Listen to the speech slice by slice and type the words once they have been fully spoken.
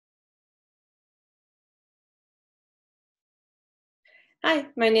Hi,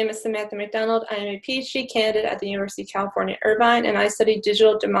 my name is Samantha McDonald. I am a PhD candidate at the University of California, Irvine, and I study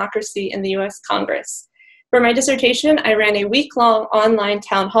digital democracy in the U.S. Congress. For my dissertation, I ran a week-long online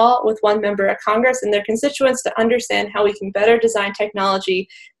town hall with one member of Congress and their constituents to understand how we can better design technology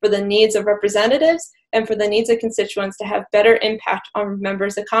for the needs of representatives and for the needs of constituents to have better impact on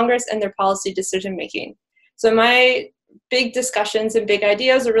members of Congress and their policy decision-making. So my big discussions and big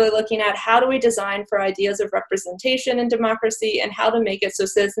ideas are really looking at how do we design for ideas of representation in democracy and how to make it so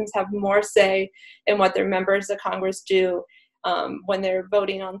citizens have more say in what their members of Congress do when they're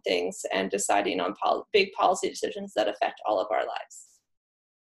voting on things and deciding on big policy decisions that affect all of our lives.